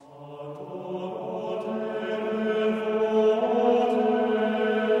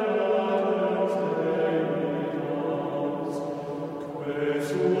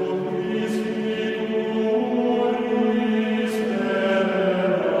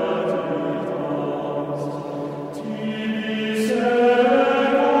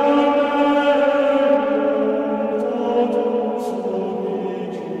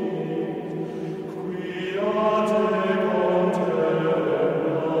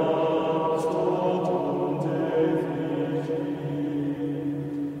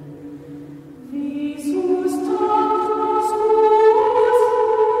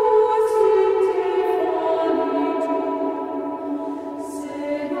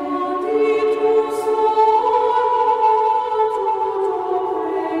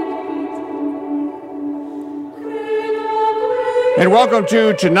And welcome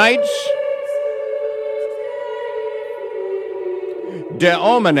to tonight's De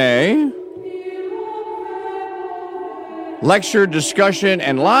Homine lecture, discussion,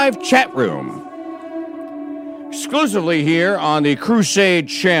 and live chat room. Exclusively here on the CRUSADE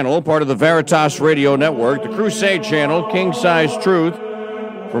Channel, part of the Veritas Radio Network. The CRUSADE Channel, king-size truth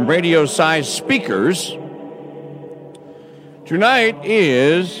from radio-sized speakers. Tonight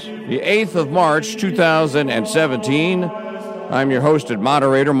is the 8th of March, 2017. I'm your host and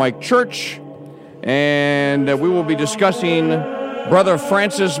moderator, Mike Church, and we will be discussing Brother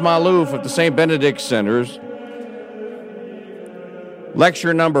Francis Maluf of the St. Benedict Centers,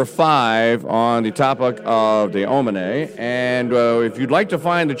 lecture number 5 on the topic of the Homine. And if you'd like to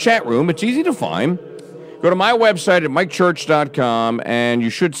find the chat room, it's easy to find. Go to my website at mikechurch.com, and you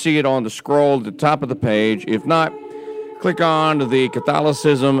should see it on the scroll at the top of the page. If not, click on the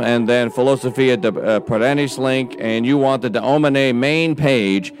Catholicism and then Philosophia de Perennis link, and you want the De Homine main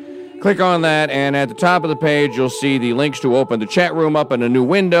page. Click on that, and at the top of the page, you'll see the links to open the chat room up in a new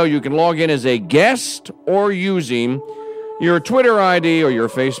window. You can log in as a guest or using your Twitter ID or your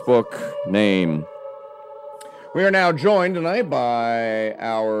Facebook name. We are now joined tonight by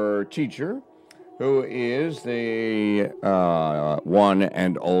our teacher, who is the one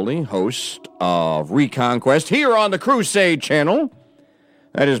and only host of Reconquest here on the CRUSADE Channel.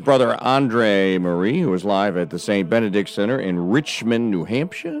 That is Brother André Marie, who is live at the St. Benedict Center in Richmond, New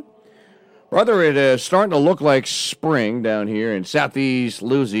Hampshire. Brother, it is starting to look like spring down here in southeast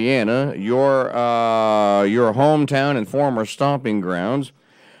Louisiana, your hometown and former stomping grounds.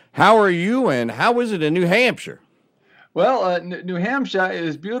 How are you, and how is it in New Hampshire? Well, New Hampshire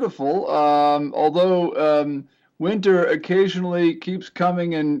is beautiful, although winter occasionally keeps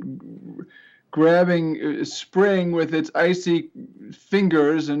coming and grabbing spring with its icy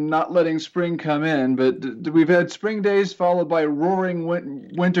fingers and not letting spring come in. But we've had spring days followed by roaring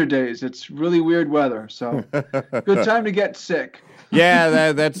winter days. It's really weird weather, so good time to get sick.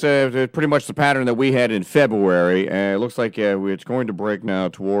 Yeah, that's pretty much the pattern that we had in February. It looks like it's going to break now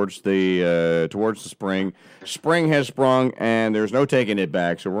towards the spring. Spring has sprung, and there's no taking it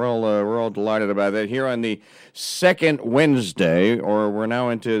back. So we're all delighted about that. Here on the second Wednesday, or we're now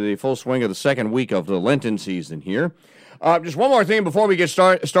into the full swing of the second week of the Lenten season here. Just one more thing before we get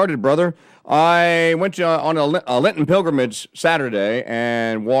started, brother. I went on a Lenten pilgrimage Saturday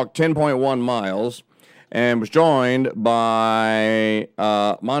and walked 10.1 miles. And was joined by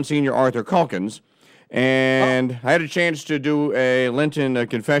Monsignor Arthur Calkins, and I had a chance to do a Lenten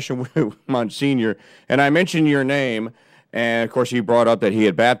confession with Monsignor, and I mentioned your name, and of course he brought up that he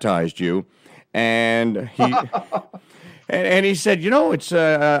had baptized you, and he and he said, you know, it's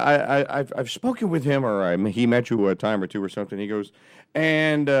I've spoken with him, or he met you a time or two or something. He goes,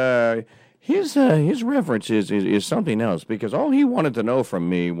 and his reference is something else, because all he wanted to know from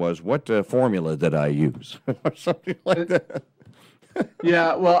me was what formula that I use, or something like that.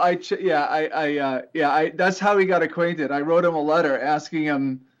 Yeah, well, that's how we got acquainted. I wrote him a letter asking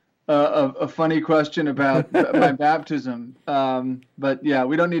him a funny question about my baptism. But yeah,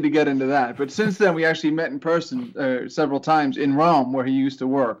 we don't need to get into that. But since then, we actually met in person several times in Rome, where he used to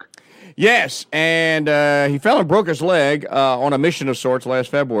work. Yes, and he fell and broke his leg on a mission of sorts last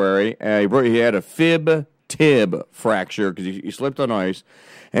February. He had a fib-tib fracture because he slipped on ice,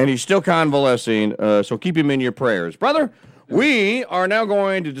 and he's still convalescing, so keep him in your prayers. Brother, we are now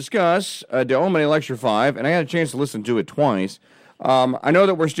going to discuss De Homine Lecture 5, and I had a chance to listen to it twice. I know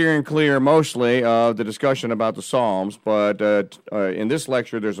that we're steering clear mostly of the discussion about the Psalms, but in this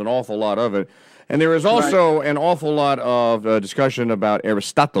lecture there's an awful lot of it. And there is also an awful lot of discussion about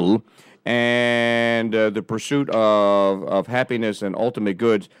Aristotle and the pursuit of happiness and ultimate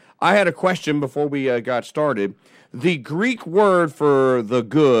goods. I had a question before we got started. The Greek word for the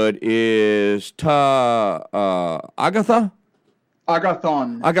good is agatha?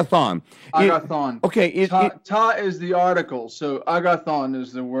 Agathon. Agathon. Okay. Ta is the article, so agathon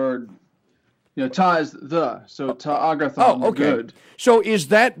is the word. You know, ta is the, so ta agathon. Oh, okay. Good. So is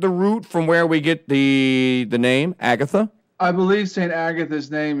that the root from where we get the name Agatha? I believe Saint Agatha's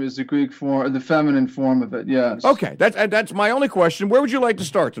name is the Greek form, the feminine form of it. Yes. Okay, that's my only question. Where would you like to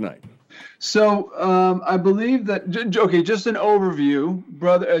start tonight? So I believe that. Okay, just an overview,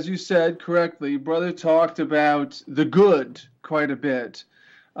 brother. As you said correctly, brother talked about the good quite a bit.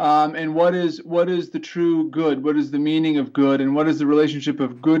 And what is the true good? What is the meaning of good? And what is the relationship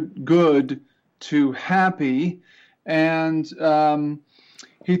of good to happy? And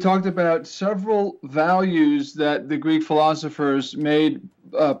he talked about several values that the Greek philosophers made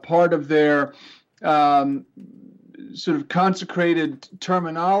part of their sort of consecrated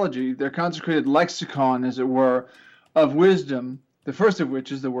terminology, their consecrated lexicon, as it were, of wisdom. the first of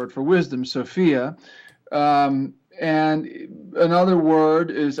which is the word for wisdom, Sophia. And another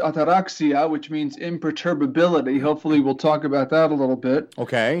word is ataraxia, which means imperturbability. Hopefully we'll talk about that a little bit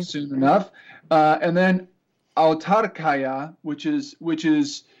soon enough. And then autarkaya, which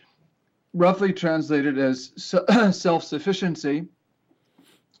is roughly translated as self-sufficiency,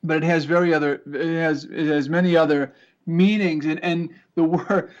 but it has many other meanings, and the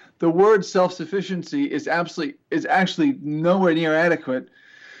word self-sufficiency is actually nowhere near adequate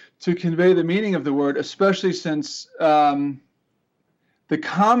to convey the meaning of the word, especially since the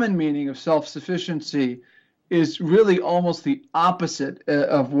common meaning of self-sufficiency is really almost the opposite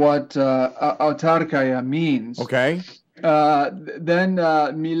of what autarkaya means. Okay. Then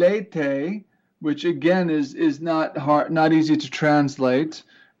milete, which again is not easy to translate,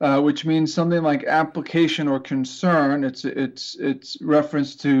 which means something like application or concern. It's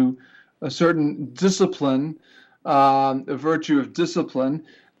reference to a certain discipline, a virtue of discipline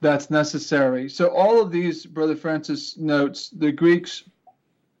that's necessary. So all of these, Brother Francis notes, the Greeks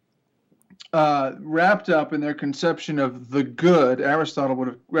wrapped up in their conception of the good. Aristotle would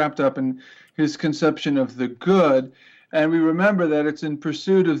have wrapped up in his conception of the good. And we remember that it's in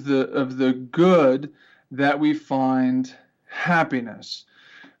pursuit of the good that we find happiness.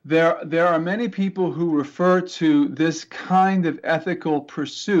 There are many people who refer to this kind of ethical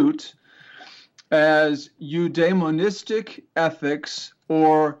pursuit as eudaimonistic ethics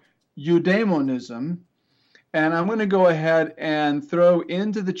or eudaimonism. And I'm going to go ahead and throw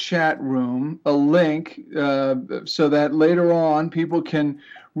into the chat room a link so that later on people can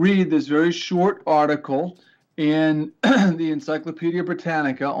read this very short article in the Encyclopedia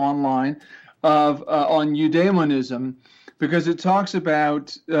Britannica online on eudaimonism, because it talks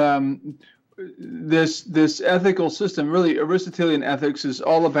about this ethical system. Really, Aristotelian ethics is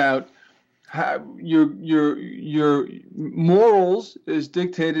all about how your morals is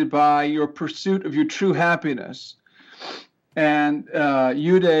dictated by your pursuit of your true happiness. And it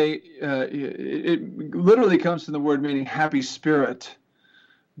literally comes from the word meaning happy spirit,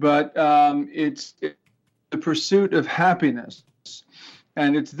 but it's the pursuit of happiness.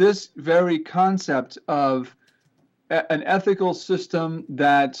 And it's this very concept of an ethical system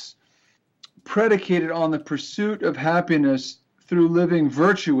that's predicated on the pursuit of happiness through living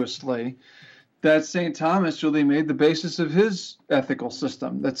virtuously that St. Thomas really made the basis of his ethical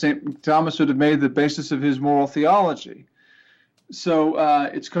system, that St. Thomas would have made the basis of his moral theology. So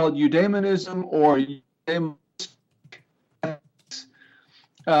it's called eudaimonism or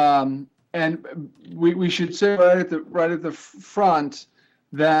and we should say right at the front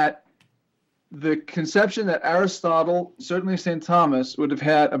that the conception that Aristotle, certainly St. Thomas, would have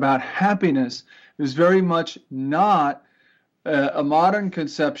had about happiness is very much not a modern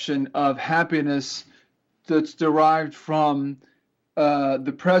conception of happiness that's derived from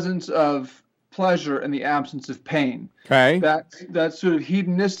the presence of pleasure and the absence of pain. Okay. That sort of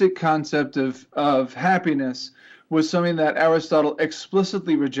hedonistic concept of happiness was something that Aristotle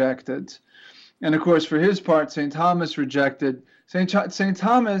explicitly rejected. And of course, for his part, St. Thomas rejected. St.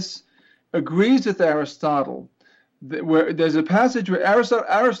 Thomas agrees with Aristotle, where there's a passage where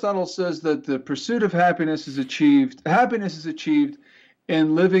Aristotle says that the pursuit of happiness is achieved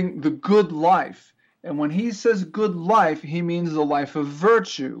in living the good life. And when he says good life, he means the life of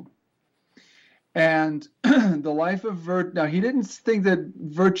virtue. And the life of virtue, now he didn't think that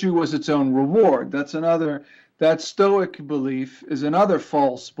virtue was its own reward. That Stoic belief is another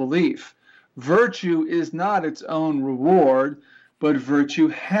false belief. Virtue is not its own reward, but virtue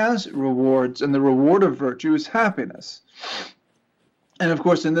has rewards, and the reward of virtue is happiness. And of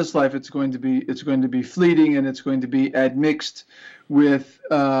course, in this life, it's going to be fleeting, and it's going to be admixed with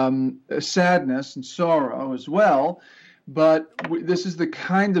sadness and sorrow as well. But this is the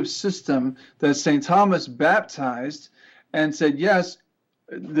kind of system that St. Thomas baptized and said, yes,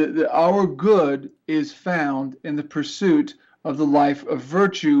 our good is found in the pursuit of the life of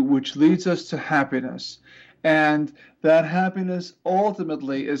virtue, which leads us to happiness. And that happiness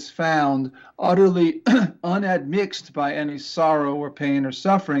ultimately is found utterly unadmixed by any sorrow or pain or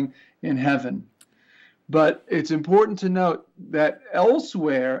suffering in heaven. But it's important to note that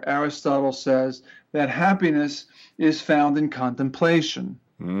elsewhere, Aristotle says that happiness is found in contemplation.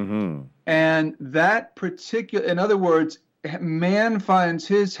 Mm-hmm. And that particular, in other words, man finds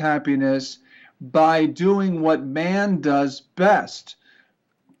his happiness by doing what man does best.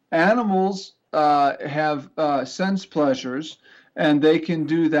 Animals have sense pleasures, and they can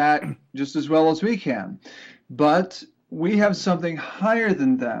do that just as well as we can. But we have something higher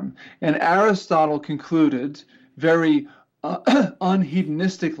than them. And Aristotle concluded very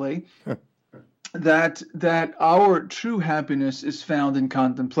unhedonistically that our true happiness is found in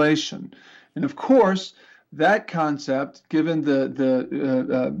contemplation. And of course, that concept, given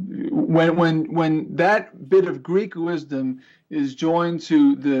when that bit of Greek wisdom is joined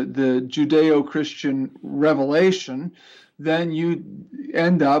to the Judeo-Christian revelation, then you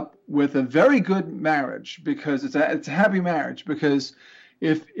end up with a very good marriage, because it's a happy marriage. Because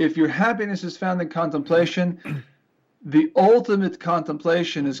if your happiness is found in contemplation, the ultimate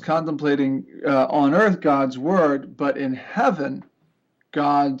contemplation is contemplating on earth God's word, but in heaven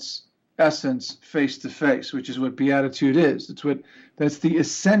God's essence face to face, which is what beatitude is. That's the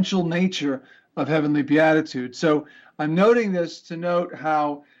essential nature of heavenly beatitude. So I'm noting this to note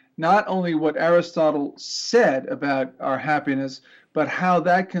how not only what Aristotle said about our happiness, but how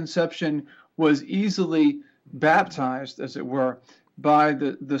that conception was easily baptized, as it were, by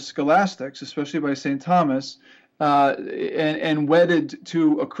the scholastics, especially by St. Thomas, and wedded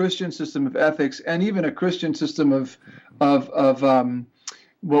to a Christian system of ethics, and even a Christian system of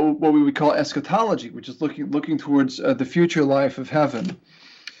what we would call eschatology, which is looking towards the future life of heaven.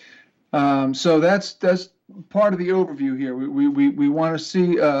 So that's part of the overview here. We want to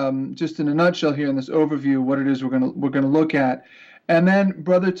see, just in a nutshell here in this overview, what it is we're gonna look at, and then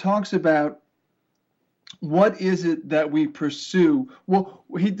Brother talks about what is it that we pursue. Well,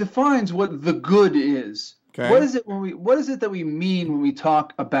 he defines what the good is. Okay. What is it that we mean when we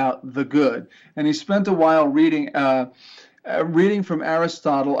talk about the good? And he spent a while reading from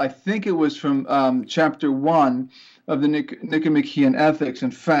Aristotle. I think it was from chapter 1 of the Nicomachean Ethics.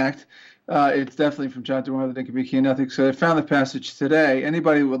 In fact, it's definitely from chapter 1 of the Nicomachean Ethics. So I found the passage today.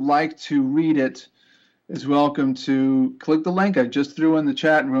 Anybody who would like to read it is welcome to click the link I just threw in the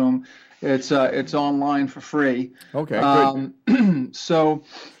chat room. It's online for free. Okay, good. So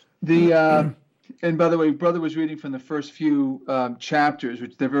the and by the way, Brother was reading from the first few chapters,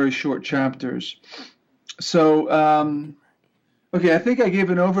 which they're very short chapters. So okay, I think I gave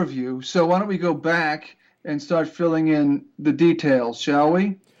an overview. So why don't we go back and start filling in the details, shall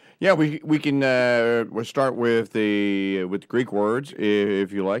we? Yeah, we can we'll start with with Greek words,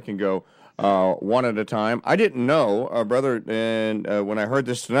 if you like, and go one at a time. I didn't know, Brother, and when I heard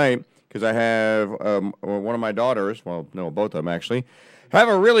this tonight, because I have one of my daughters, well, no, both of them actually, have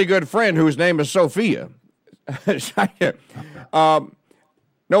a really good friend whose name is Sophia.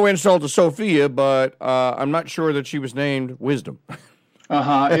 No insult to Sophia, but I'm not sure that she was named Wisdom.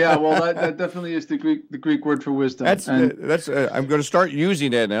 Yeah, well, that definitely is the Greek word for wisdom. That's I'm going to start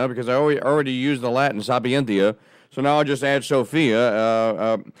using that now, because I already used the Latin sapientia, so now I'll just add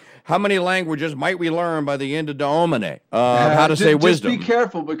Sophia. How many languages might we learn by the end of the Homine? How to say wisdom? Just be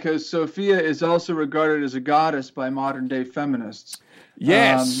careful, because Sophia is also regarded as a goddess by modern day feminists.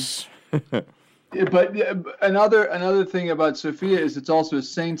 Yes. But another thing about Sophia is it's also a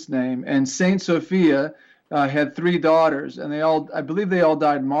saint's name, and Saint Sophia had 3 daughters, and I believe they all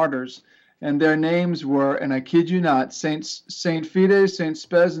died martyrs, and their names were, and I kid you not, Saint Fides, Saint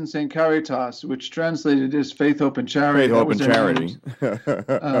Spes, and Saint Caritas, which translated is faith, hope, and charity. Faith, hope, and charity.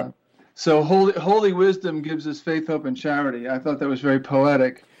 So holy wisdom gives us faith, hope, and charity. I thought that was very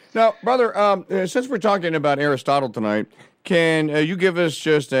poetic. Now, Brother, since we're talking about Aristotle tonight, can you give us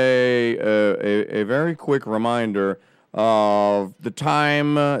just a very quick reminder of the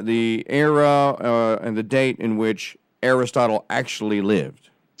time, the era, and the date in which Aristotle actually lived?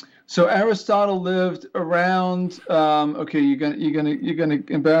 So Aristotle lived around. Okay, you're gonna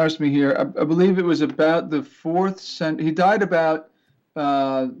embarrass me here. I believe it was about the 4th century. He died about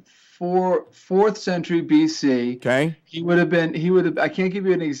 4th century BC. Okay. He would have. I can't give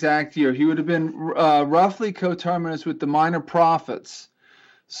you an exact year. He would have been roughly coterminous with the Minor Prophets.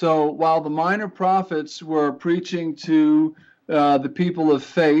 So while the Minor Prophets were preaching to the people of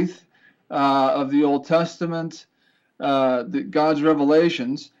faith of the Old Testament, God's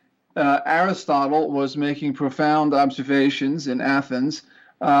revelations, Aristotle was making profound observations in Athens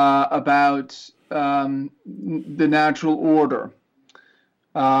about the natural order.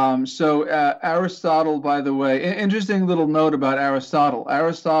 So Aristotle, by the way, interesting little note about Aristotle.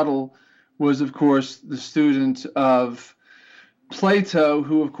 Aristotle was, of course, the student of Plato,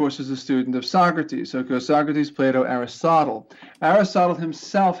 who, of course, is a student of Socrates. So it goes Socrates, Plato, Aristotle. Aristotle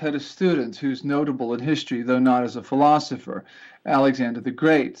himself had a student who's notable in history, though not as a philosopher, Alexander the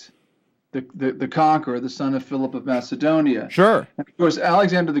Great, the conqueror, the son of Philip of Macedonia. Sure. And of course,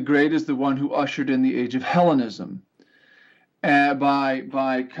 Alexander the Great is the one who ushered in the age of Hellenism.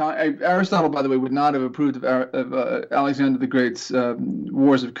 Aristotle, by the way, would not have approved of Alexander the Great's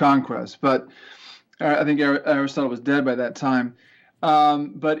wars of conquest, but I think Aristotle was dead by that time.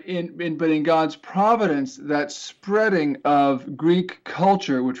 But in God's providence, that spreading of Greek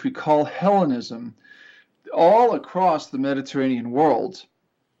culture, which we call Hellenism, all across the Mediterranean world,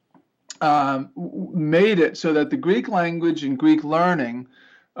 made it so that the Greek language and Greek learning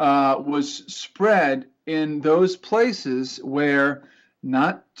was spread in those places where,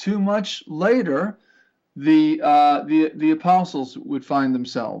 not too much later, the apostles would find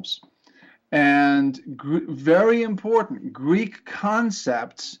themselves. And very important Greek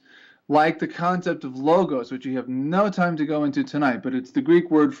concepts, like the concept of logos, which we have no time to go into tonight, but it's the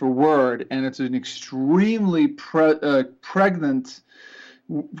Greek word for word, and it's an extremely pregnant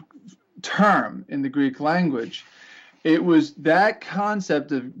term in the Greek language. It was that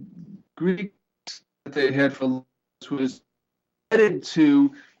concept of Greek that they had for logos was added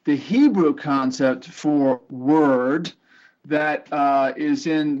to the Hebrew concept for word that is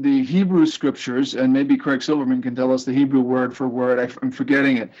in the Hebrew scriptures, and maybe Craig Silverman can tell us the Hebrew word for word. I'm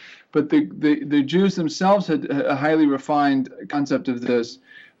forgetting it. But the Jews themselves had a highly refined concept of this.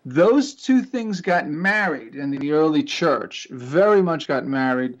 Those two things got married in the early church, very much got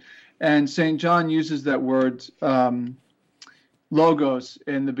married, and St. John uses that word logos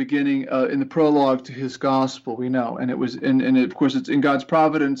in the beginning, in the prologue to his gospel, we know. And it was, and of course, it's in God's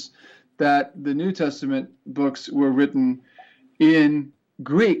providence that the New Testament books were written in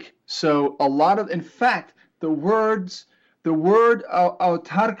Greek. So a lot of, in fact, the word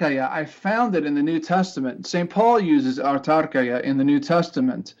autarkeia, I found it in the New Testament. St. Paul uses autarkeia in the New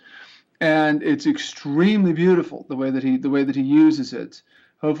Testament, and it's extremely beautiful the way that he uses it.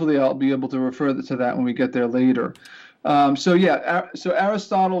 Hopefully, I'll be able to refer to that when we get there later. So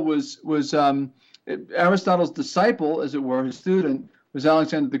Aristotle was Aristotle's disciple, as it were, his student, was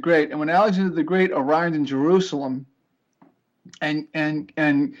Alexander the Great. And when Alexander the Great arrived in Jerusalem and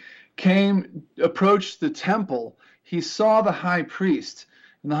approached the temple, he saw the high priest.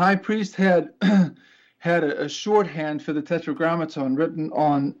 And the high priest had a shorthand for the Tetragrammaton written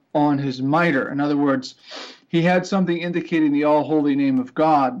on his mitre. In other words, he had something indicating the all-holy name of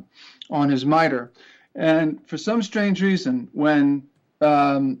God on his mitre. And for some strange reason, when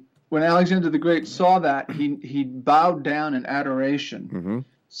Alexander the Great saw that, he bowed down in adoration. Mm-hmm.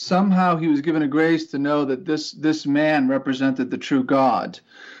 Somehow he was given a grace to know that this man represented the true God.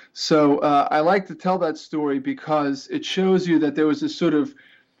 So I like to tell that story because it shows you that there was this sort of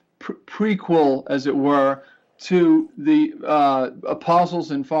prequel, as it were, to the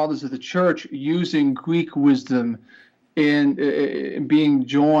apostles and fathers of the church using Greek wisdom in being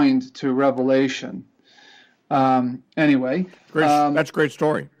joined to Revelation. Anyway. That's a great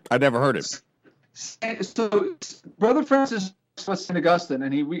story. I'd never heard it. So Brother Francis was St. Augustine,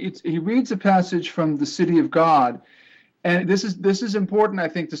 and he reads a passage from the City of God. And this is important, I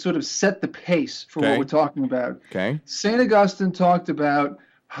think, to sort of set the pace for what we're talking about. Okay. St. Augustine talked about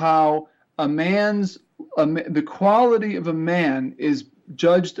how the quality of a man is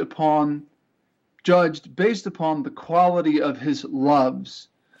judged based upon the quality of his loves.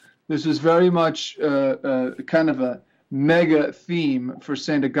 This is very much kind of a mega theme for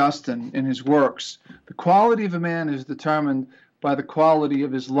St. Augustine in his works. The quality of a man is determined by the quality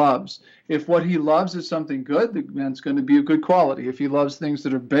of his loves. If what he loves is something good, the man's going to be of good quality. If he loves things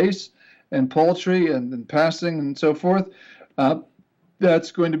that are base and paltry and passing and so forth,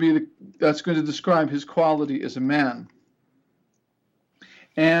 that's going to describe his quality as a man.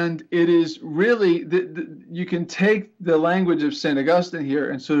 And it is really, you can take the language of St. Augustine here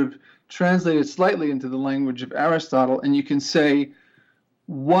and sort of translate it slightly into the language of Aristotle, and you can say,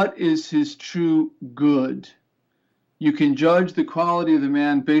 what is his true good? You can judge the quality of the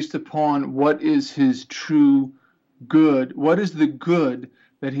man based upon what is his true good. What is the good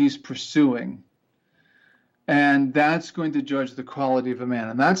that he's pursuing? And that's going to judge the quality of a man.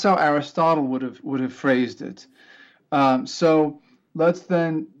 And that's how Aristotle would have phrased it. So let's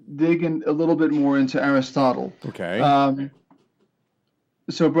then dig in a little bit more into Aristotle. Okay.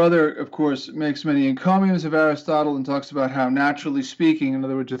 So Brother, of course, makes many encomiums of Aristotle and talks about how, naturally speaking, in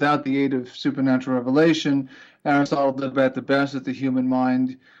other words, without the aid of supernatural revelation, Aristotle did about the best that the human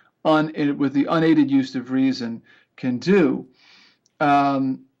mind, with the unaided use of reason, can do.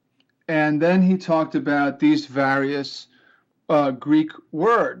 And then he talked about these various Greek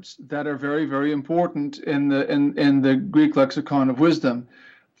words that are very, very important in the Greek lexicon of wisdom.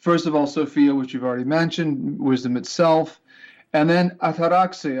 First of all, Sophia, which you've already mentioned, wisdom itself. And then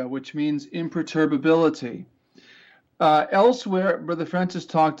ataraxia, which means imperturbability. Elsewhere, Brother Francis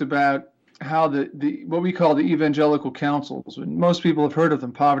talked about how the what we call the evangelical counsels, and most people have heard of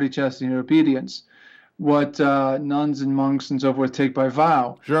them, poverty, chastity, and obedience, what nuns and monks and so forth take by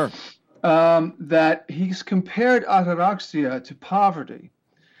vow. Sure. that he's compared ataraxia to poverty.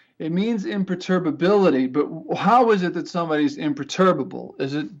 It means imperturbability, but how is it that somebody's imperturbable?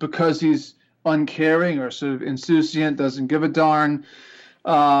 Is it because he's uncaring or sort of insouciant, doesn't give a darn,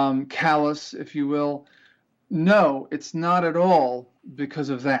 callous, if you will? No, it's not at all because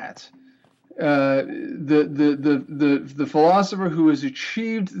of that. The philosopher who has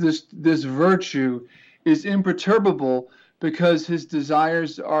achieved this virtue is imperturbable because his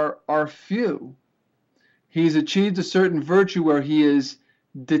desires are few. He's achieved a certain virtue where he is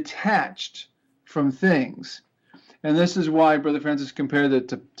detached from things. And this is why Brother Francis compared it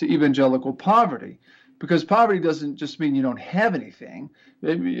to evangelical poverty, because poverty doesn't just mean you don't have anything.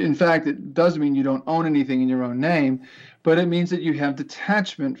 In fact, it does mean you don't own anything in your own name, but it means that you have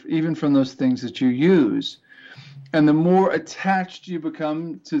detachment even from those things that you use. And the more attached you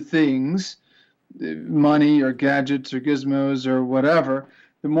become to things, money or gadgets or gizmos or whatever,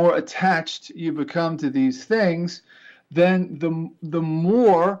 the more attached you become to these things, then the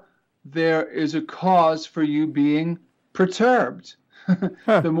more there is a cause for you being perturbed.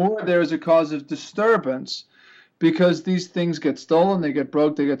 The more there is a cause of disturbance, because these things get stolen, they get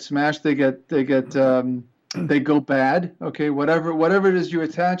broke, they get smashed, they go bad. Okay, whatever it is you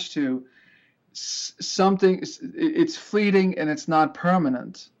attach to, something, it's fleeting and it's not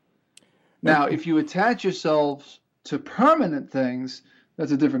permanent. Now, if you attach yourselves to permanent things,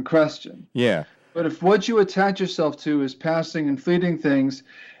 that's a different question. Yeah. But if what you attach yourself to is passing and fleeting things,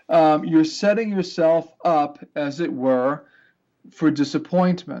 you're setting yourself up, as it were, for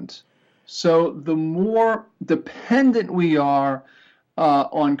disappointment. So the more dependent we are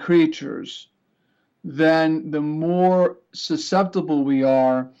on creatures, then the more susceptible we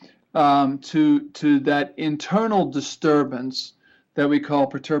are to that internal disturbance that we call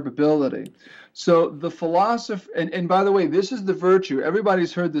perturbability. So the philosopher, and by the way, this is the virtue.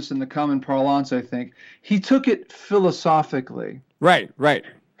 Everybody's heard this in the common parlance, I think. He took it philosophically. Right.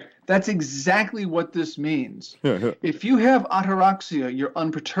 That's exactly what this means. If you have ataraxia, you're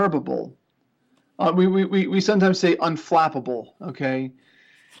unperturbable. We sometimes say unflappable, okay?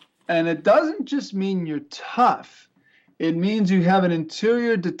 And it doesn't just mean you're tough. It means you have an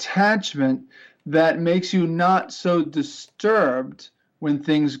interior detachment that makes you not so disturbed when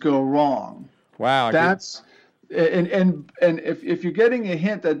things go wrong. Wow. That's and if you're getting a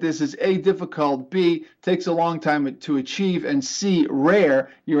hint that this is A, difficult, B, takes a long time to achieve, and C,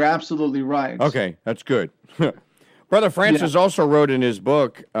 rare, you're absolutely right. Okay, that's good. Brother Francis also wrote in his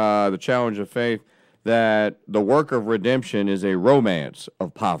book, The Challenge of Faith, that the work of redemption is a romance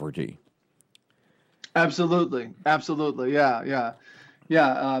of poverty. Absolutely, yeah.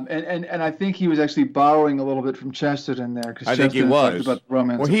 And I think he was actually borrowing a little bit from Chesterton there. I think he was. About the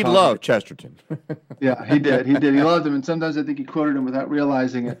romance well, he loved Chesterton. Yeah, he did. He loved him, and sometimes I think he quoted him without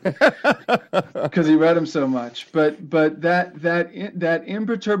realizing it, because he read him so much. But that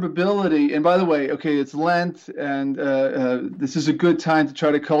imperturbability, and by the way, okay, it's Lent, and this is a good time to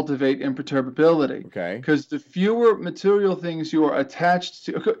try to cultivate imperturbability. Okay. Because the fewer material things you are attached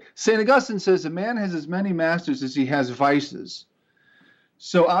to, okay, St. Augustine says a man has as many masters as he has vices.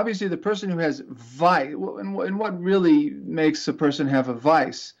 So obviously the person who has vice, and what really makes a person have a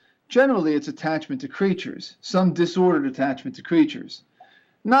vice? Generally, it's attachment to creatures, some disordered attachment to creatures.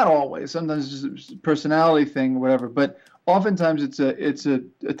 Not always. Sometimes it's a personality thing or whatever, but oftentimes it's a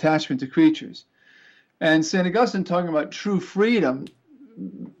attachment to creatures. And St. Augustine, talking about true freedom,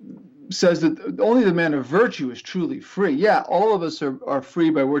 says that only the man of virtue is truly free. Yeah, all of us are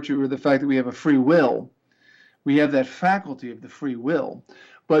free by virtue of the fact that we have a free will. We have that faculty of the free will.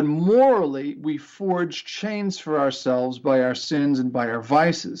 But morally, we forge chains for ourselves by our sins and by our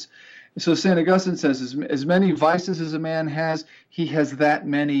vices. So St. Augustine says, as many vices as a man has, he has that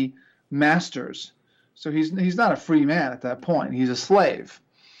many masters. So he's not a free man at that point. He's a slave.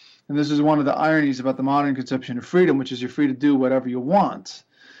 And this is one of the ironies about the modern conception of freedom, which is you're free to do whatever you want.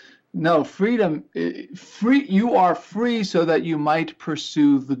 No, freedom, you are free so that you might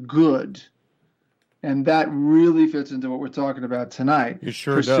pursue the good. And that really fits into what we're talking about tonight. It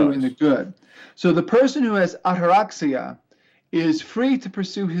sure pursuing does. the good. So the person who has ataraxia is free to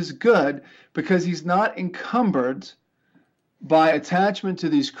pursue his good because he's not encumbered by attachment to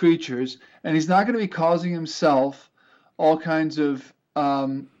these creatures, and he's not going to be causing himself all kinds of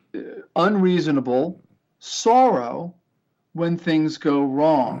unreasonable sorrow when things go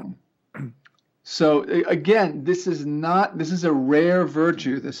wrong. So again, this is a rare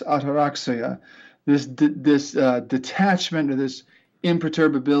virtue, this ataraxia. This detachment or this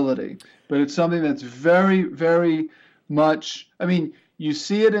imperturbability, but it's something that's very, very much, I mean, you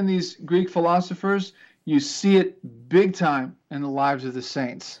see it in these Greek philosophers, You see it big time in the lives of the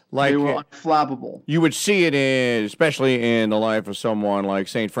saints. Like they were unflappable. You would see it especially in the life of someone like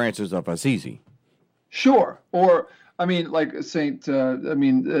Saint Francis of Assisi. Sure. Or, I mean, like one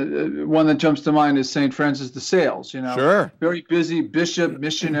that jumps to mind is Saint Francis de Sales. Sure. Very busy bishop,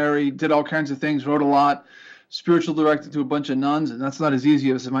 missionary, did all kinds of things, wrote a lot, spiritual director to a bunch of nuns, and that's not as easy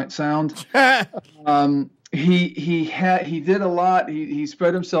as it might sound. He did a lot. He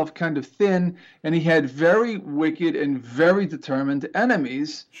spread himself kind of thin, and he had very wicked and very determined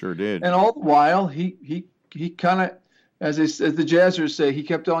enemies. Sure did. And all the while, he kind of, as the jazzers say, he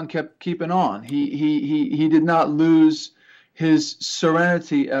kept keeping on. He did not lose his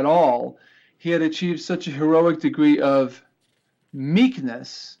serenity at all. He had achieved such a heroic degree of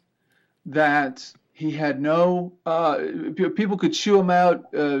meekness that he had no people could chew him out,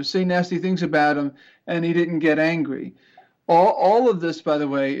 say nasty things about him, and he didn't get angry. All of this, by the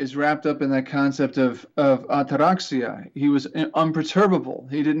way, is wrapped up in that concept of ataraxia. He was unperturbable.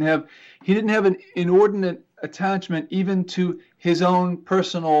 He didn't have an inordinate attachment even to his own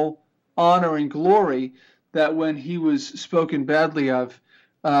personal honor and glory, that when he was spoken badly of,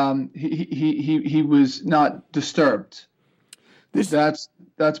 he was not disturbed. That's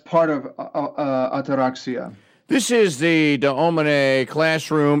part of ataraxia. This is the De Homine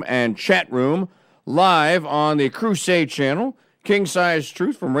classroom and chat room, live on the CRUSADE Channel, king-size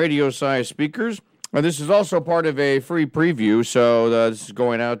truth from radio-size speakers. This is also part of a free preview, so this is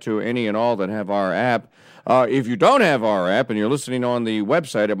going out to any and all that have our app. If you don't have our app and you're listening on the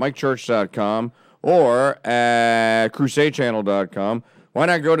website at mikechurch.com or at crusadechannel.com, why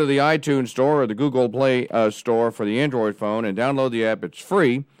not go to the iTunes store or the Google Play store for the Android phone and download the app? It's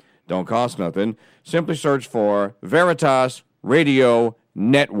free. Don't cost nothing. Simply search for Veritas Radio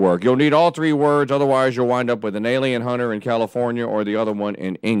Network. You'll need all three words, otherwise you'll wind up with an alien hunter in California or the other one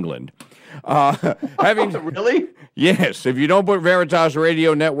in England. Really? Yes. If you don't put Veritas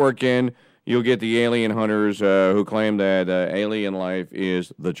Radio Network in, you'll get the alien hunters who claim that alien life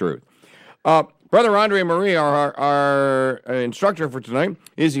is the truth. Brother André Marie, our instructor for tonight,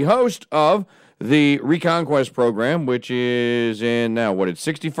 is the host of the Reconquest program, which is in now, its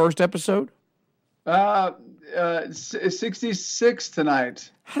 61st episode? 66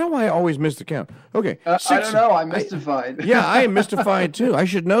 tonight. How do I always miss the count? Okay. I don't know. I'm mystified. Yeah, I am mystified too. I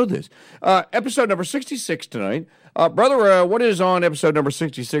should know this. Episode number 66 tonight. Brother, what is on episode number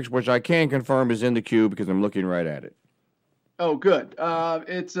 66, which I can confirm is in the queue because I'm looking right at it? Oh, good.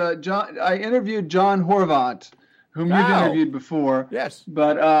 It's John. I interviewed John Horvat, whom you've interviewed before. Yes.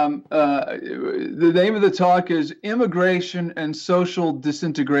 But the name of the talk is Immigration and Social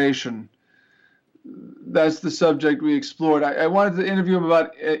Disintegration. That's the subject we explored. I wanted to interview him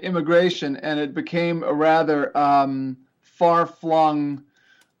about immigration, and it became a rather far-flung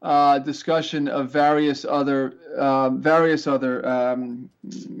discussion of various other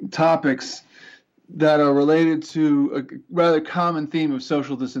topics that are related to a rather common theme of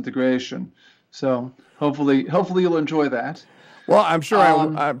social disintegration. So hopefully you'll enjoy that. Well, I'm sure I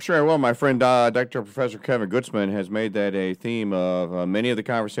will. My friend Dr. Professor Kevin Gutzman has made that a theme of many of the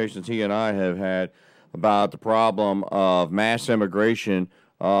conversations he and I have had about the problem of mass immigration,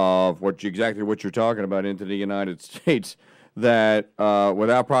 of exactly what you're talking about into the United States, that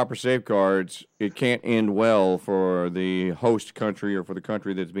without proper safeguards, it can't end well for the host country or for the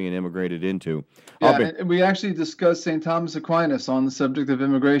country that's being immigrated into. Yeah, and we actually discussed St. Thomas Aquinas on the subject of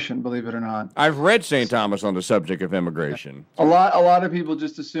immigration, believe it or not. I've read St. Thomas on the subject of immigration. A lot of people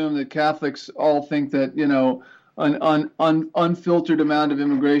just assume that Catholics all think that, an unfiltered amount of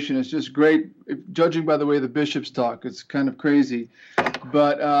immigration is just great. Judging by the way the bishops talk, it's kind of crazy.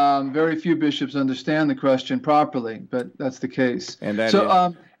 But very few bishops understand the question properly, but that's the case. And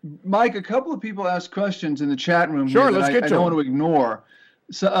Mike, a couple of people asked questions in the chat room. Sure, here let's get to I don't want to ignore.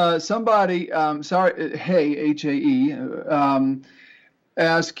 So, somebody, hey, H-A-E,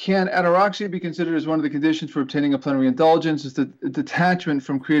 asked, can ataraxia be considered as one of the conditions for obtaining a plenary indulgence? Is the detachment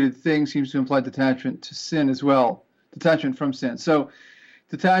from created things seems to imply detachment to sin as well. Detachment from sin. So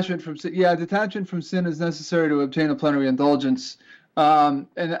detachment from sin is necessary to obtain a plenary indulgence. And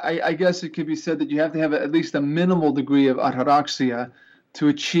I guess it could be said that you have to have at least a minimal degree of ataraxia to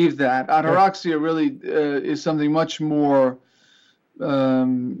achieve that. Ataraxia really is something much more,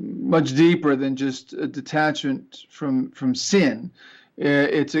 much deeper than just a detachment from sin.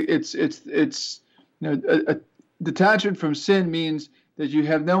 A detachment from sin means that you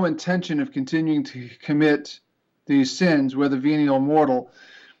have no intention of continuing to commit these sins, whether venial or mortal.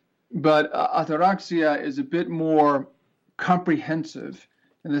 But ataraxia is a bit more comprehensive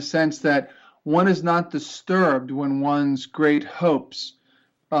in the sense that one is not disturbed when one's great hopes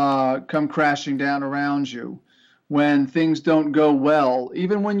come crashing down around you, when things don't go well,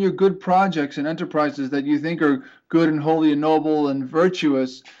 even when your good projects and enterprises that you think are good and holy and noble and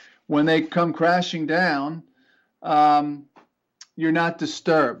virtuous, when they come crashing down, you're not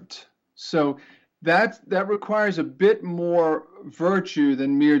disturbed. So that requires a bit more virtue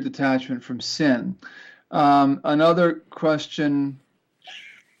than mere detachment from sin. Another question.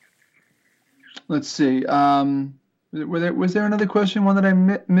 Let's see. Was there another question? One that I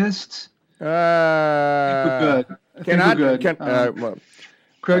missed? We're good. Well,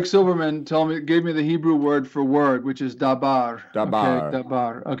 Craig Silverman gave me the Hebrew word for word, which is dabar. Dabar. Okay,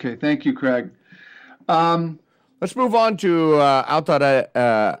 dabar. Okay, thank you, Craig. Let's move on to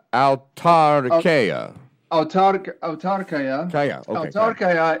autarkeia. Autarkeia. Okay.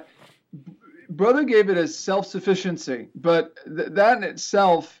 Autarkeia. Brother gave it as self-sufficiency, but that in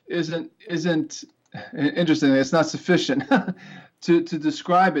itself isn't interesting. It's not sufficient to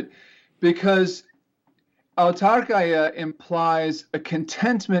describe it, because autarkeia implies a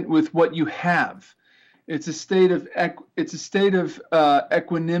contentment with what you have. It's a state of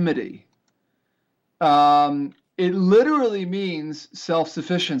equanimity. It literally means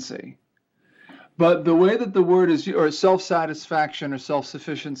self-sufficiency, but the way that the word is, or self-satisfaction or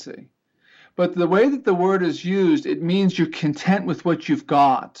self-sufficiency, but the way that the word is used, it means you're content with what you've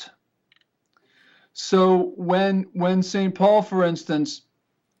got. So when St. Paul, for instance,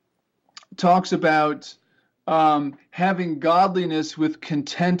 talks about having godliness with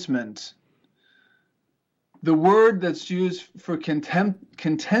contentment, the word that's used for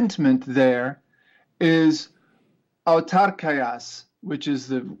contentment there is autarkaias, which is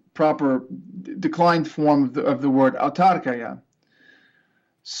the proper declined form of the word autarkeia.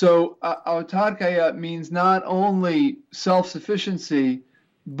 So autarkeia means not only self-sufficiency,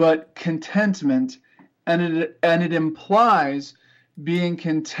 but contentment, and it implies being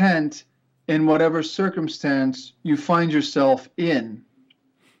content in whatever circumstance you find yourself in.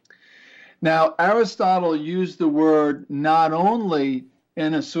 Now, Aristotle used the word not only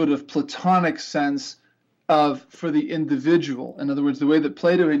in a sort of Platonic sense for the individual. In other words, the way that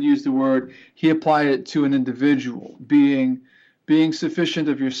Plato had used the word, he applied it to an individual, being sufficient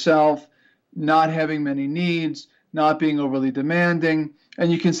of yourself, not having many needs, not being overly demanding. And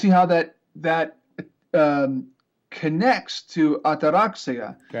you can see how that connects to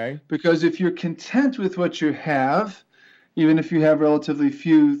ataraxia. Okay. Because if you're content with what you have, even if you have relatively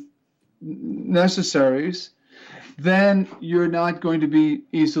few necessaries, then you're not going to be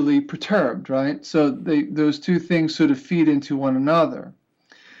easily perturbed, right? So those two things sort of feed into one another.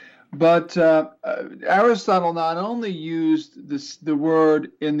 But Aristotle not only used the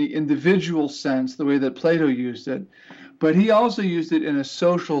word in the individual sense, the way that Plato used it, but he also used it in a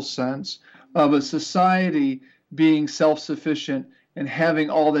social sense of a society being self-sufficient and having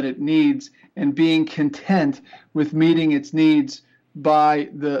all that it needs and being content with meeting its needs by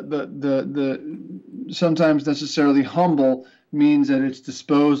the sometimes necessarily humble means at its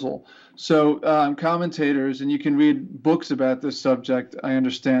disposal. So commentators, and you can read books about this subject, I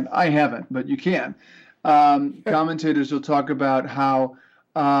understand. I haven't, but you can. Commentators will talk about how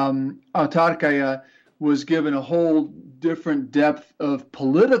autarkeia was given a whole different depth of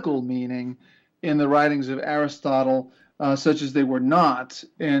political meaning in the writings of Aristotle, such as they were not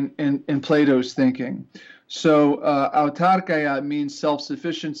in Plato's thinking. So autarkeia means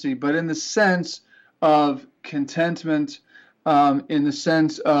self-sufficiency, but in the sense of contentment, in the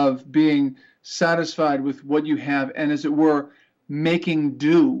sense of being satisfied with what you have, and as it were, making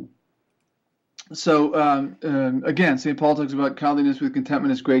do. So again, St. Paul talks about godliness with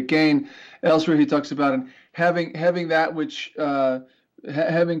contentment is great gain. Elsewhere, he talks about having that which,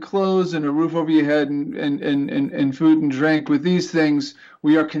 having clothes and a roof over your head and food and drink. With these things,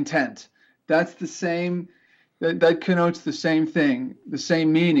 we are content. That's the same. That connotes the same thing, the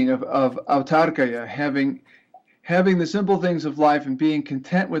same meaning of autarkeia, having the simple things of life and being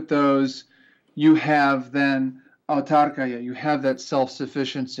content with those. You have then autarkeia, you have that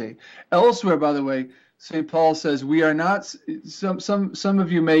self-sufficiency. Elsewhere, by the way, St. Paul says, we are not, some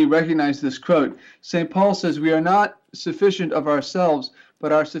of you may recognize this quote. St. Paul says, we are not sufficient of ourselves,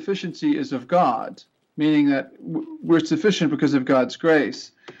 but our sufficiency is of God, meaning that we're sufficient because of God's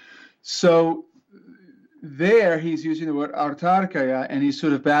grace. So there he's using the word autarkeia, and he's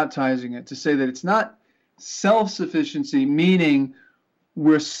sort of baptizing it to say that it's not self-sufficiency, meaning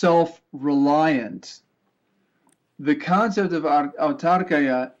we're self-reliant. The concept of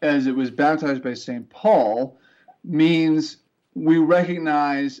autarkeia, as it was baptized by St. Paul, means we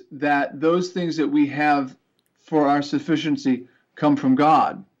recognize that those things that we have for our sufficiency come from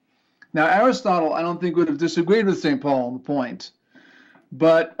God. Now, Aristotle, I don't think, would have disagreed with St. Paul on the point.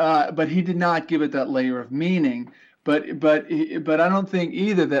 but he did not give it that layer of meaning. But I don't think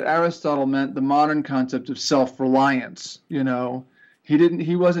either that Aristotle meant the modern concept of self-reliance.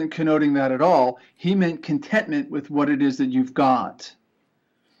 He wasn't connoting that at all. He meant contentment with what it is that you've got.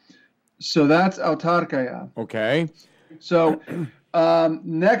 So that's autarkia. Okay. So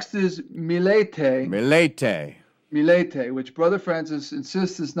next is milete. Milete, which Brother Francis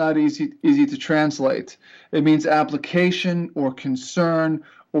insists is not easy to translate. It means application or concern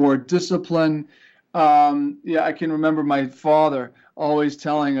or discipline. I can remember my father always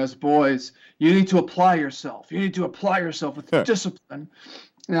telling us boys, you need to apply yourself. You need to apply yourself with discipline.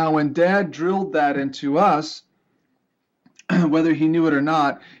 Now, when Dad drilled that into us, whether he knew it or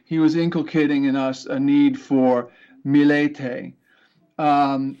not, he was inculcating in us a need for milete.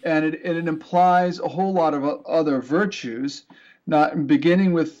 And it implies a whole lot of other virtues, not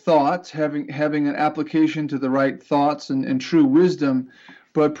beginning with thoughts, having an application to the right thoughts and true wisdom,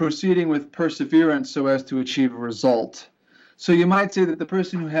 but proceeding with perseverance so as to achieve a result. So you might say that the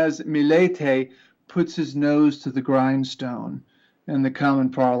person who has milete puts his nose to the grindstone in the common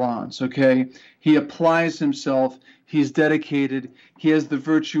parlance, okay? He applies himself, he's dedicated, he has the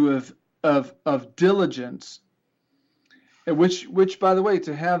virtue of diligence, which, by the way,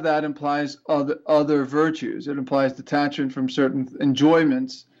 to have that implies other virtues. It implies detachment from certain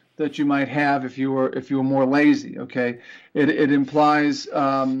enjoyments that you might have if you were more lazy. Okay, it implies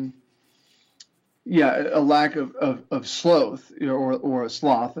a lack of sloth or a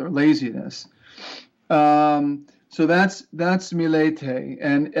sloth or laziness. So that's milete,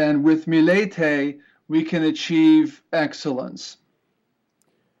 and with milete we can achieve excellence,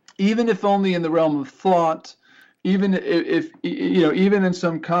 even if only in the realm of thought. Even if even in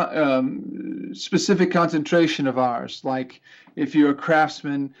some specific concentration of ours, like if you're a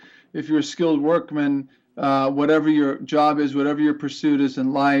craftsman, if you're a skilled workman, whatever your job is, whatever your pursuit is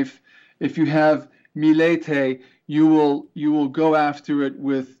in life, if you have milete, you will go after it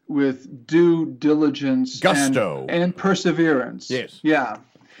with due diligence, gusto, and perseverance. Yes. Yeah.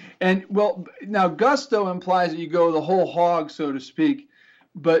 And now gusto implies that you go the whole hog, so to speak.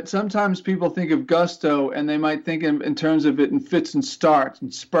 But sometimes people think of gusto and they might think in terms of it in fits and starts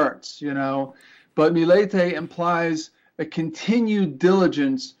and spurts, But milete implies a continued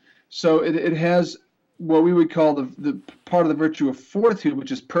diligence. So it has what we would call the part of the virtue of fortitude,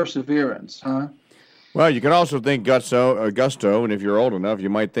 which is perseverance, huh? Well, you can also think gusto, and if you're old enough, you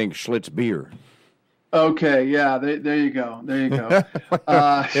might think Schlitz beer. Okay, yeah, there you go.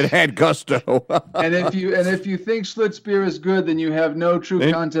 It had gusto. and if you think Schlitz beer is good, then you have no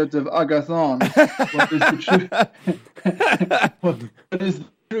true concept of agathon. What is the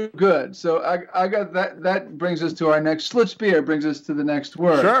true good? So I got that brings us to our next Schlitz beer brings us to the next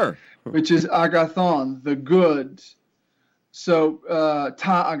word, sure, which is agathon, the good. So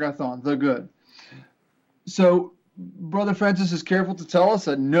ta agathon, the good. So Brother Francis is careful to tell us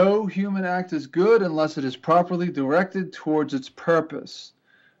that no human act is good unless it is properly directed towards its purpose.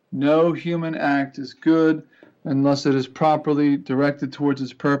 No human act is good unless it is properly directed towards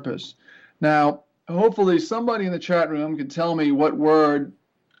its purpose. Now, hopefully somebody in the chat room can tell me what word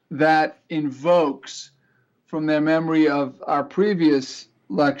that invokes from their memory of our previous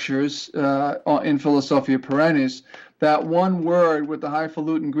lectures in Philosophia Perennis, that one word with the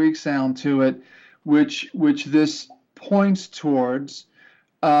highfalutin Greek sound to it, which this points towards,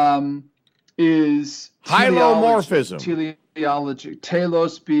 is hylomorphism. Teleology.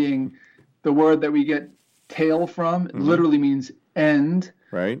 Telos being the word that we get tail from. It literally means end.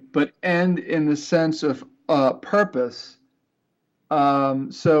 Right. But end in the sense of purpose.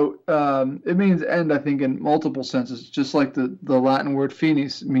 So it means end, I think, in multiple senses, just like the Latin word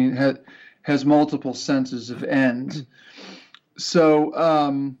finis has multiple senses of end. So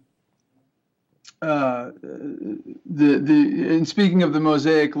in speaking of the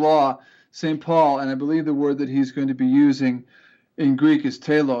Mosaic law, St. Paul, and I believe the word that he's going to be using in Greek is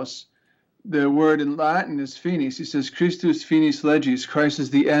telos. The word in Latin is finis. He says, Christus finis legis, Christ is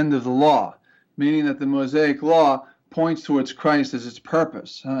the end of the law, meaning that the Mosaic law points towards Christ as its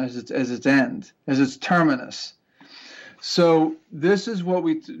purpose, as its end, as its terminus. So this is what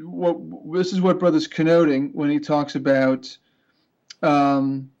Brother's connoting when he talks about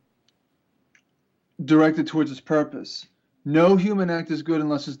directed towards its purpose. No human act is good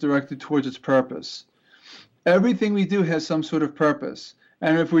unless it's directed towards its purpose. Everything we do has some sort of purpose.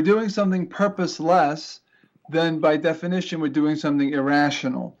 And if we're doing something purposeless, then by definition we're doing something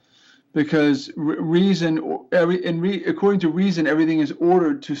irrational. Because according to reason, everything is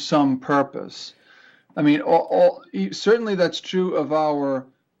ordered to some purpose. I mean, certainly that's true of our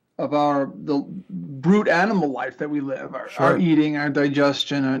the brute animal life that we live, our Sure. eating, our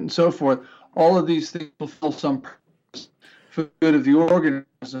digestion, and so forth. All of these things fulfill some purpose for the good of the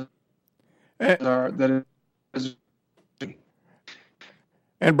organism Eh, that is.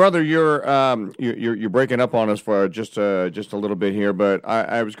 And brother, you're breaking up on us for just a little bit here, but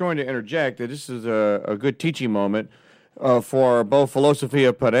I was going to interject that this is a good teaching moment for both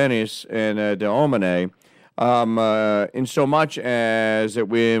Philosophia Perennis and De Homine, in so much as that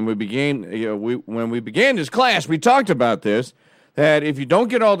when we began when we began this class, we talked about this, that if you don't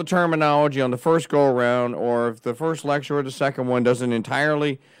get all the terminology on the first go around, or if the first lecture or the second one doesn't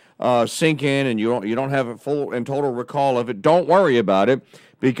entirely sink in, and you don't have a full and total recall of it, don't worry about it,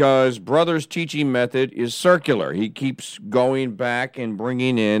 because Brother's teaching method is circular. He keeps going back and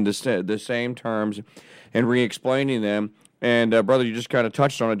bringing in the same terms and re-explaining them. And Brother, you just kind of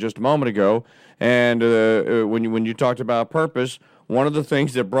touched on it just a moment ago. And when you talked about purpose, one of the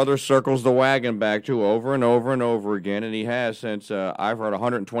things that Brother circles the wagon back to over and over and over again, and he has since I've heard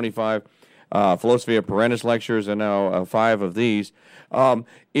 125 Philosophia Perennis lectures, and now 5 of these,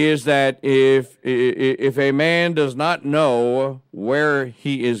 is that if a man does not know where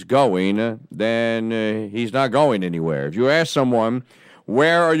he is going, then he's not going anywhere. If you ask someone,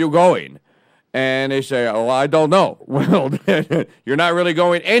 where are you going? And they say, oh, I don't know. Well, you're not really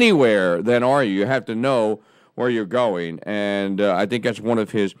going anywhere then, are you? You have to know where you're going. And I think that's one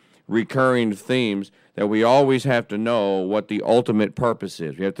of his recurring themes, that we always have to know what the ultimate purpose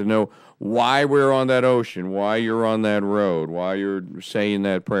is. We have to know why we're on that ocean, why you're on that road, why you're saying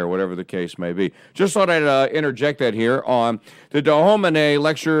that prayer, whatever the case may be. Just thought I'd interject that here on the De Homine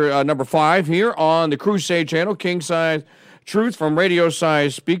lecture number 5 here on the CRUSADE Channel, King Size Truth from Radio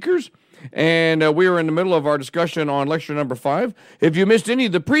Size Speakers. And we are in the middle of our discussion on lecture number 5. If you missed any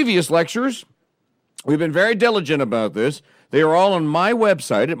of the previous lectures, we've been very diligent about this. They are all on my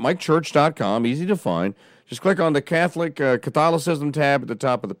website at mikechurch.com, easy to find. Just click on the Catholicism tab at the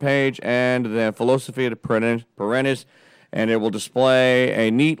top of the page, and then Philosophia Perennis, and it will display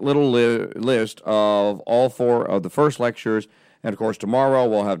a neat little list of all 4 of the first lectures. And, of course, tomorrow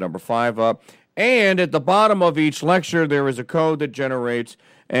we'll have number 5 up. And at the bottom of each lecture, there is a code that generates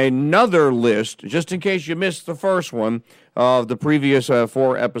another list, just in case you missed the first one, of the previous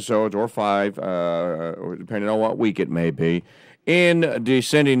 4 episodes, or 5, depending on what week it may be, in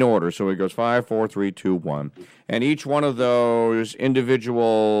descending order. So it goes 5, 4, 3, 2, 1. And each one of those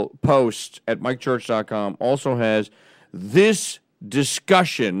individual posts at mikechurch.com also has this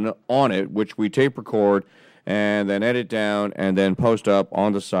discussion on it, which we tape record and then edit down and then post up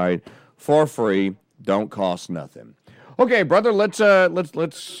on the site for free. Don't cost nothing. Okay, brother, let's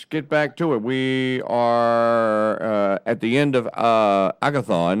get back to it. We are at the end of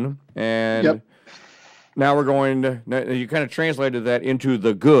Agathon, and Yep. now we're going to, you kind of translated that into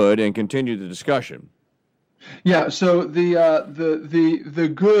the good and continue the discussion. Yeah. So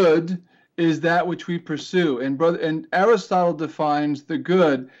the good is that which we pursue, and Aristotle defines the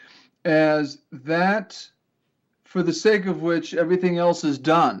good as that for the sake of which everything else is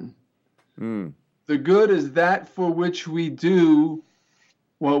done. Mm. The good is that for which we do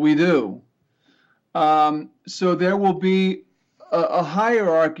what we do. So there will be a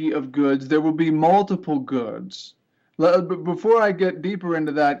hierarchy of goods. There will be multiple goods. Before I get deeper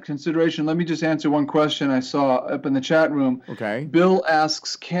into that consideration, let me just answer one question I saw up in the chat room. Okay. Bill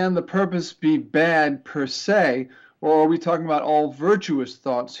asks, can the purpose be bad per se, or are we talking about all virtuous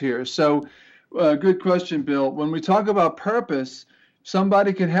thoughts here? So good question, Bill. When we talk about purpose,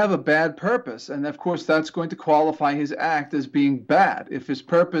 somebody can have a bad purpose, and of course that's going to qualify his act as being bad. If his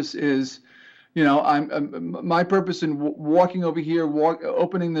purpose is, my purpose in walking over here,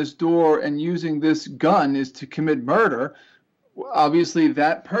 opening this door and using this gun is to commit murder, obviously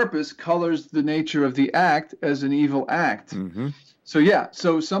that purpose colors the nature of the act as an evil act. Mm-hmm.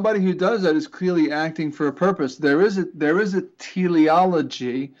 So somebody who does that is clearly acting for a purpose. There is a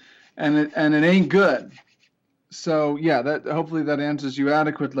teleology, and it ain't good. So yeah, that hopefully that answers you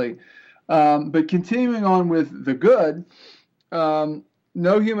adequately. But continuing on with the good,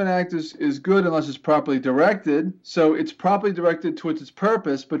 no human act is good unless it's properly directed. So it's properly directed towards its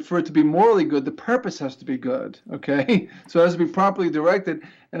purpose, but for it to be morally good, the purpose has to be good. Okay, so it has to be properly directed,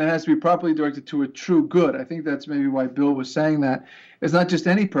 and it has to be properly directed to a true good. I think that's maybe why Bill was saying that. It's not just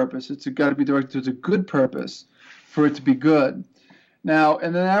any purpose; it's got to be directed towards a good purpose for it to be good. Now,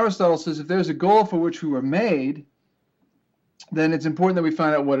 and then Aristotle says if there's a goal for which we were made, then it's important that we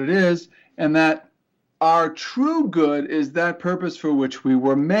find out what it is, and that our true good is that purpose for which we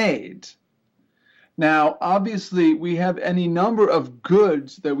were made. Now, obviously, we have any number of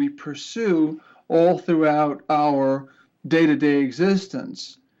goods that we pursue all throughout our day-to-day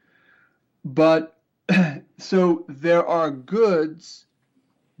existence. But so there are goods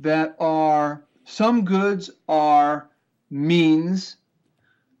that are, some goods are means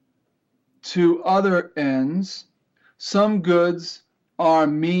to other ends. Some goods are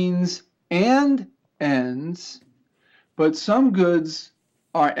means and ends, but some goods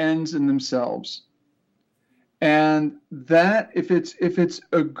are ends in themselves. And that if it's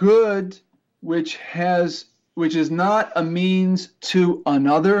a good which is not a means to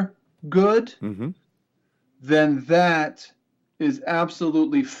another good, then that is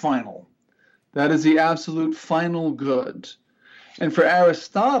absolutely final. That is the absolute final good. And for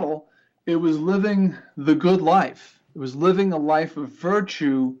Aristotle, it was living the good life. It was living a life of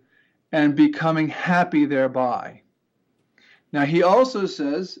virtue and becoming happy thereby. Now, he also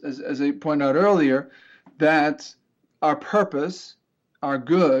says, as I pointed out earlier, that our purpose, our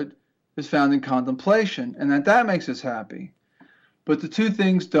good, is found in contemplation, and that makes us happy. But the two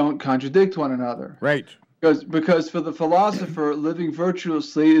things don't contradict one another. Right. Because for the philosopher, living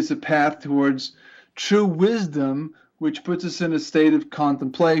virtuously is a path towards true wisdom, which puts us in a state of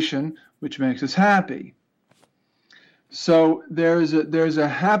contemplation, which makes us happy. So there's a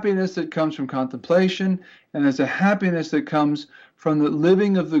happiness that comes from contemplation, and there's a happiness that comes from the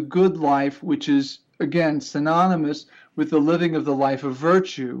living of the good life, which is, again, synonymous with the living of the life of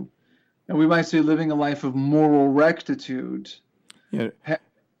virtue. And we might say living a life of moral rectitude. Yeah.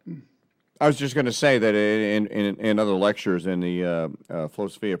 I was just going to say that in other lectures in the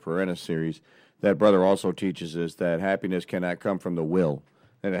Philosophia Perennis series, that brother also teaches us that happiness cannot come from the will,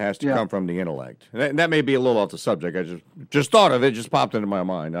 and it has to come from the intellect. And that may be a little off the subject. I just thought of it, just popped into my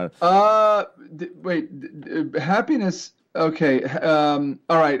mind. Happiness. Okay. All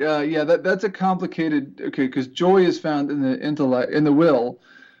right. That's a complicated. Okay, because joy is found in the intellect, in the will.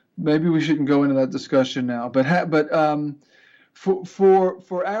 Maybe we shouldn't go into that discussion now.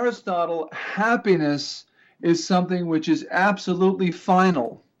 For Aristotle, happiness is something which is absolutely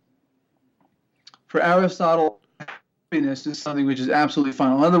final. For Aristotle, happiness is something which is absolutely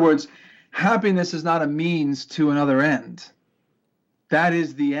final. In other words, happiness is not a means to another end. That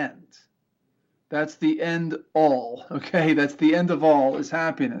is the end. That's the end all, okay? That's the end of all is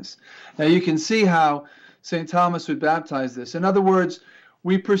happiness. Now you can see how St. Thomas would baptize this. In other words,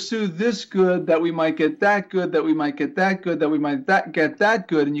 we pursue this good that we might get that good, that we might get that good, that we might get that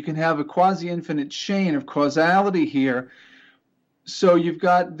good, and you can have a quasi-infinite chain of causality here. So you've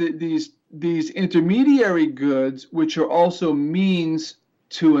got these intermediary goods, which are also means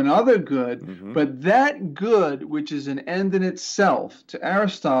to another good, but that good, which is an end in itself, to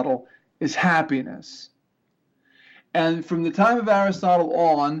Aristotle, is happiness. And from the time of Aristotle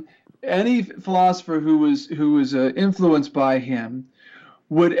on, any philosopher who was influenced by him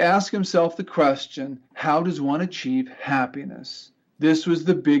would ask himself the question, how does one achieve happiness? This was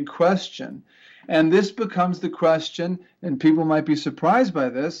the big question. And this becomes the question, and people might be surprised by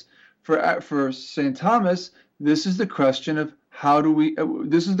this, for St. Thomas, this is the question of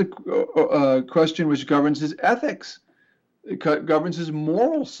this is the question which governs his ethics. It governs his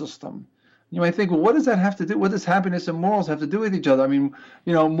moral system. You might think, well, what does that have to do? What does happiness and morals have to do with each other? I mean,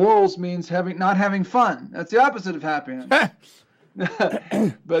 morals means not having fun. That's the opposite of happiness.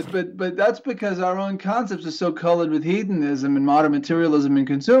 but that's because our own concepts are so colored with hedonism and modern materialism and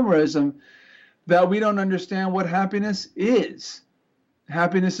consumerism that we don't understand what happiness is.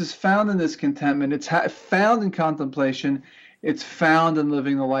 Happiness is found in this contentment. It's found in contemplation. It's found in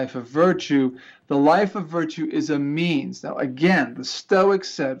living the life of virtue. The life of virtue is a means. Now, again, the Stoics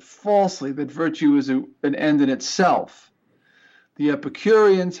said falsely that virtue is an end in itself. The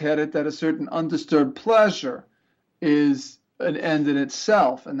Epicureans had it that a certain undisturbed pleasure is an end in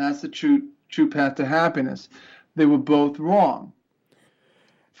itself, and that's the true path to happiness. They were both wrong.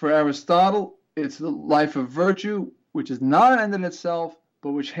 For Aristotle, it's the life of virtue, which is not an end in itself,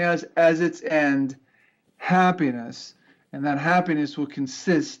 but which has as its end happiness, and that happiness will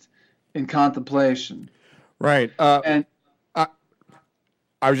consist in contemplation. Right. And I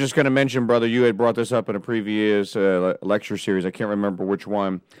was just going to mention, brother, you had brought this up in a previous lecture series. I can't remember which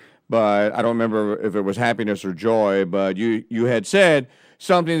one, but I don't remember if it was happiness or joy, but you had said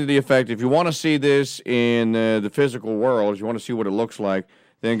something to the effect, if you want to see this in the physical world, if you want to see what it looks like,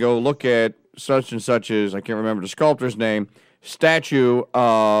 then go look at such and such as, I can't remember the sculptor's name, statue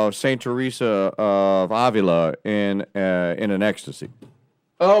of St. Teresa of Avila in an ecstasy.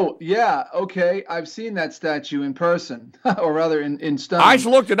 Oh, yeah, okay. I've seen that statue in person, or rather in stone. I just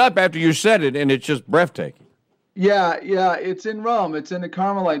looked it up after you said it, and it's just breathtaking. Yeah, it's in Rome. It's in the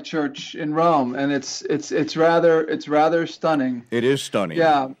Carmelite church in Rome, and it's rather stunning. It is stunning.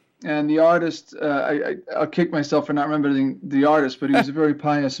 Yeah, And the artist, I'll kick myself for not remembering the artist, but he was a very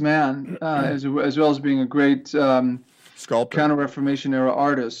pious man, as well as being a great Sculptor. Counter-Reformation era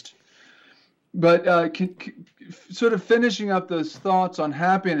artist. But sort of finishing up those thoughts on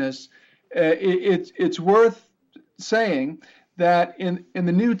happiness, it's worth saying that in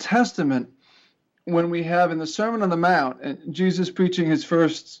the New Testament, when we have in the Sermon on the Mount, and Jesus preaching his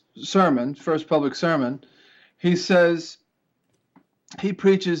first public sermon, he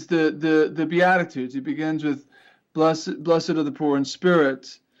preaches the Beatitudes. He begins with blessed are the poor in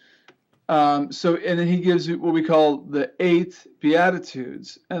spirit. And then he gives what we call the 8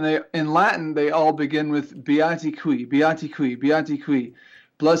 Beatitudes. And in Latin, they all begin with beati qui, beati qui, beati qui.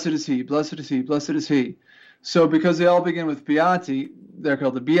 Blessed is he, blessed is he, blessed is he. So because they all begin with beati, they're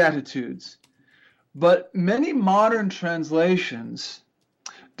called the Beatitudes. But many modern translations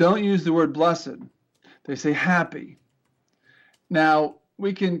don't use the word blessed. They say happy. Now,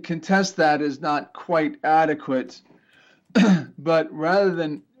 we can contest that as not quite adequate, but rather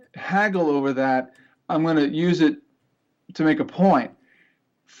than haggle over that, I'm going to use it to make a point.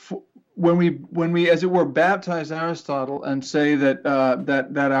 When we, as it were, baptize Aristotle and say that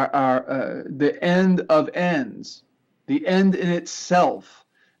the end of ends, the end in itself,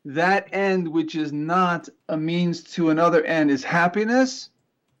 that end which is not a means to another end is happiness,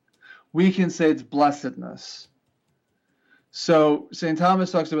 we can say it's blessedness. So St.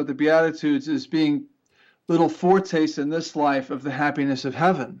 Thomas talks about the Beatitudes as being little foretastes in this life of the happiness of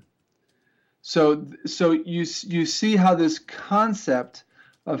heaven. So you see how this concept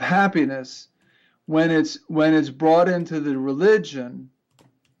of happiness, when it's brought into the religion,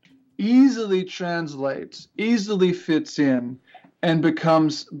 easily translates, easily fits in, and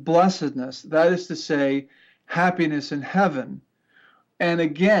becomes blessedness. That is to say, happiness in heaven. And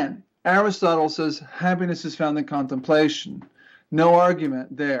again, Aristotle says happiness is found in contemplation. No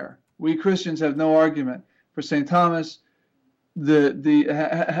argument there. We Christians have no argument. For St. Thomas, the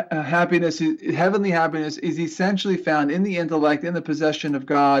happiness, heavenly happiness, is essentially found in the intellect, in the possession of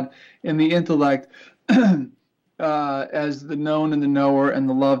God, in the intellect, as the known and the knower, and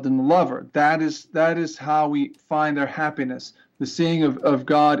the loved and the lover. That is how we find our happiness, the seeing of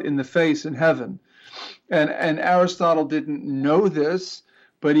God in the face in heaven. And Aristotle didn't know this,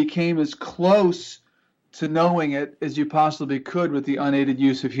 but he came as close to knowing it as you possibly could with the unaided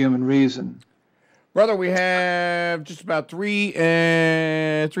use of human reason. Brother, we have just about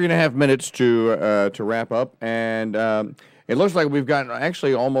 3.5 minutes to wrap up, and it looks like we've gotten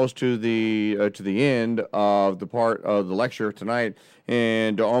actually almost to the end of the part of the lecture tonight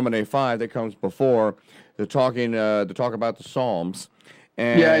in Homine 5 that comes before the talk about the Psalms.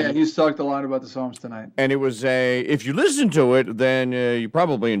 And he's talked a lot about the Psalms tonight. And it was if you listen to it, then you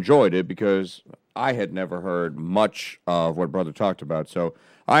probably enjoyed it, because I had never heard much of what Brother talked about. So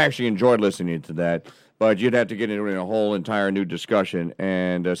I actually enjoyed listening to that, but you'd have to get into a whole entire new discussion.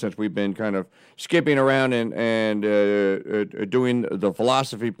 And since we've been kind of skipping around and doing the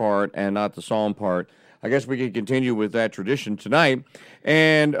philosophy part and not the psalm part, I guess we can continue with that tradition tonight.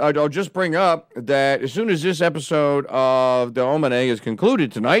 And I'll just bring up that as soon as this episode of the Homine is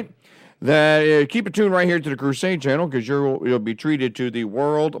concluded tonight, that keep it tuned right here to the Crusade Channel, because you'll be treated to the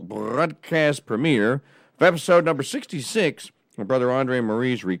world broadcast premiere of episode number 66 of Brother André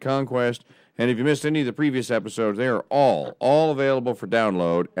Marie's Reconquest. And if you missed any of the previous episodes, they are all available for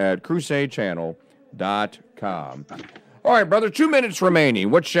download at CrusadeChannel.com. All right, brother, 2 minutes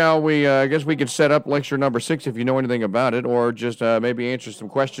remaining. What shall we, I guess we could set up lecture number 6 if you know anything about it, or just maybe answer some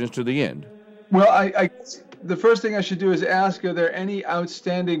questions to the end. Well, the first thing I should do is ask, are there any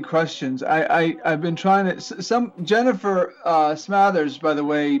outstanding questions? I've been trying to, Jennifer Smathers, by the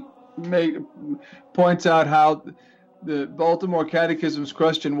way, points out how the Baltimore Catechism's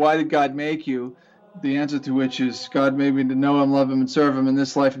question, why did God make you? The answer to which is, God made me to know him, love him, and serve him in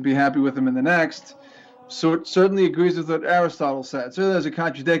this life and be happy with him in the next. So it certainly agrees with what Aristotle said. So it doesn't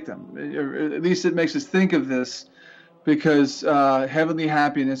contradict him. Or at least it makes us think of this, because heavenly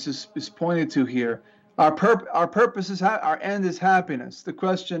happiness is pointed to here. Our purpose is our end is happiness. The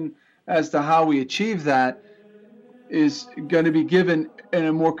question as to how we achieve that is going to be given in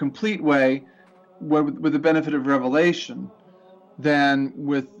a more complete way, with the benefit of revelation, than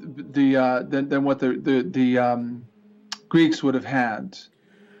with than what the Greeks would have had.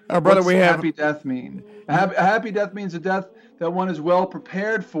 Brother, What's happy death mean? A happy death means a death that one is well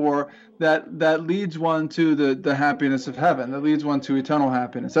prepared for, that leads one to the happiness of heaven, that leads one to eternal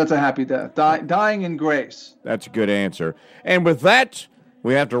happiness. That's a happy death, dying in grace. That's a good answer. And with that,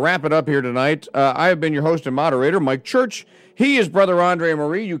 we have to wrap it up here tonight. I have been your host and moderator, Mike Church. He is Brother André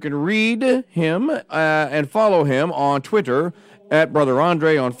Marie. You can read him and follow him on Twitter at Brother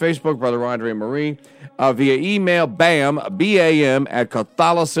Andre on Facebook, Brother André Marie, via email, BAM, at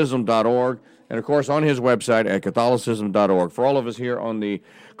Catholicism.org, and, of course, on his website at Catholicism.org. For all of us here on the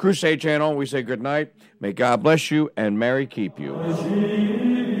Crusade Channel, we say good night. May God bless you and Mary keep you.